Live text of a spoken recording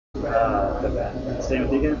Same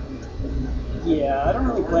with you again? Yeah, I don't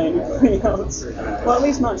really play anybody else. Well, at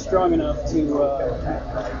least not strong enough to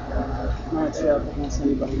match up against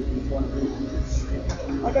anybody who's one of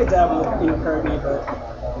them. Like I dabble with Kirby, but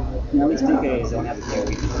at least DKs don't have to play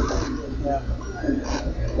weak. Yeah.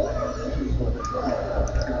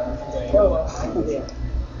 Oh, yeah.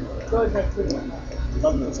 Go ahead,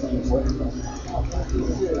 love those things. I'm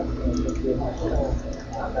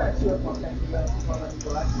not sure if I'm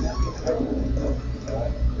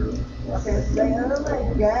saying, oh my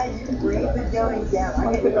God, you're great for going down.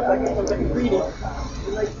 I'm pick up that game, I'm getting greedy.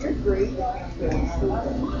 You're like, you're great.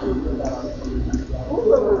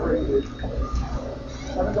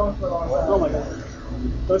 Oh my God.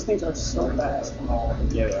 Those things are so fast.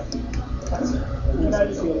 Yeah. And I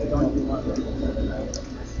just feel like don't do much.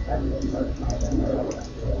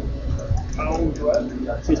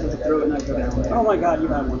 She's supposed to throw it, not go down. Oh my God, you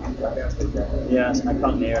have one. Yeah, I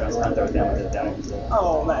caught in the air and I was trying to throw it down with it down.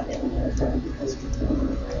 Oh, that hit.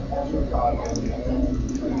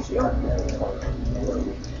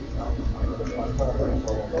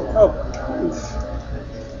 Oh.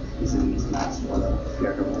 He's in this match.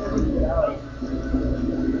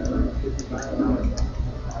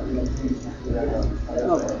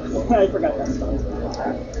 Oh, I forgot that stuff.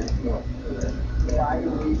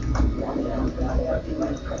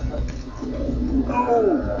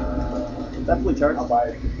 Oh! Definitely charged. I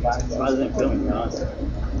didn't feel me, to be honest.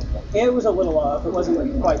 It was a little off. It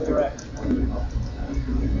wasn't quite direct.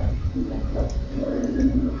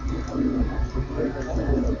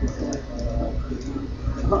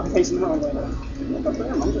 Oh, I'm facing the wrong way. Look up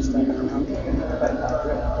there, I'm just standing around.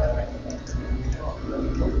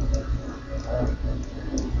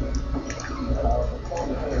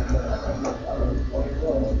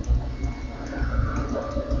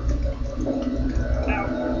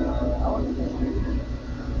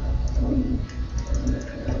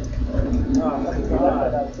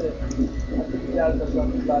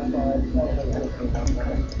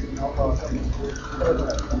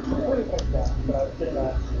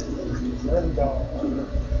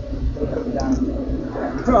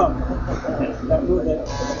 That move that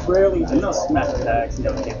rarely There's no smash attacks,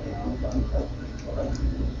 no kick.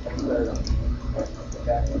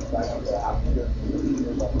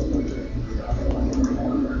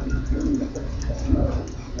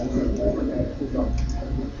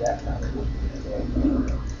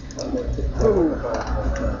 Ooh. I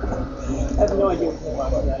have no idea what the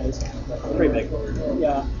fuck that is. Pretty big.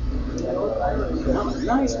 Yeah.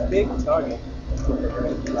 Nice big target.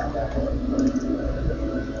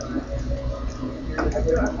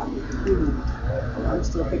 I'm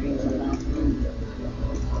still picking some now.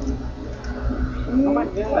 Oh my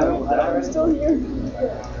God, we're still here.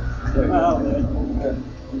 Well,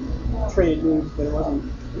 traded moves, but it wasn't.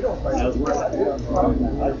 That was worse.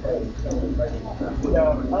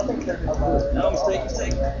 No, mistake.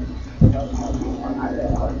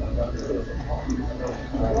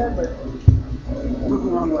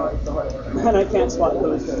 Wrong way. And I can't swat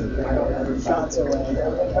those shots away.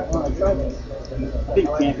 Oh, I tried it. I think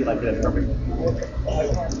it can't be like that perfect.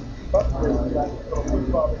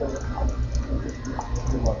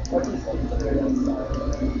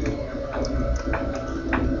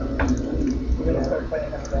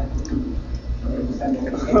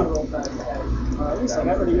 At least I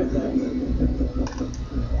got rid of your thing.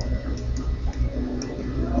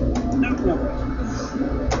 No.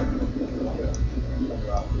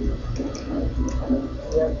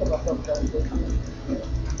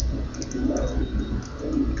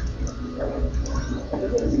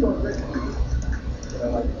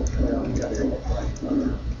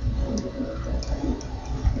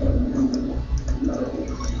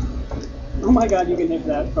 Oh my God, you can hit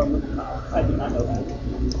that from. I did not know that.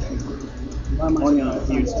 Why am I Only on a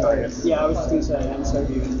huge target. Yeah, I was just going to say, I'm so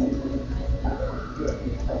huge.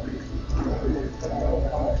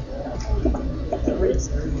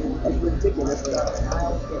 That's ridiculous.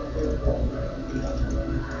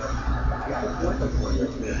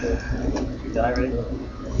 You die already?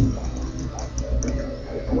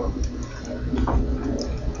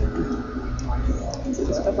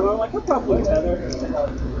 I'm like, I'll probably tether.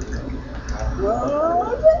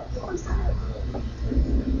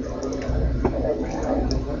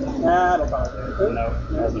 That'll probably. No,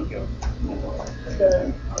 that doesn't go.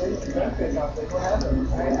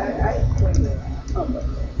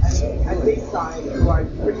 I big sign who are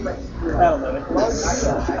pretty much. That'll do it.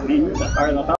 I mean,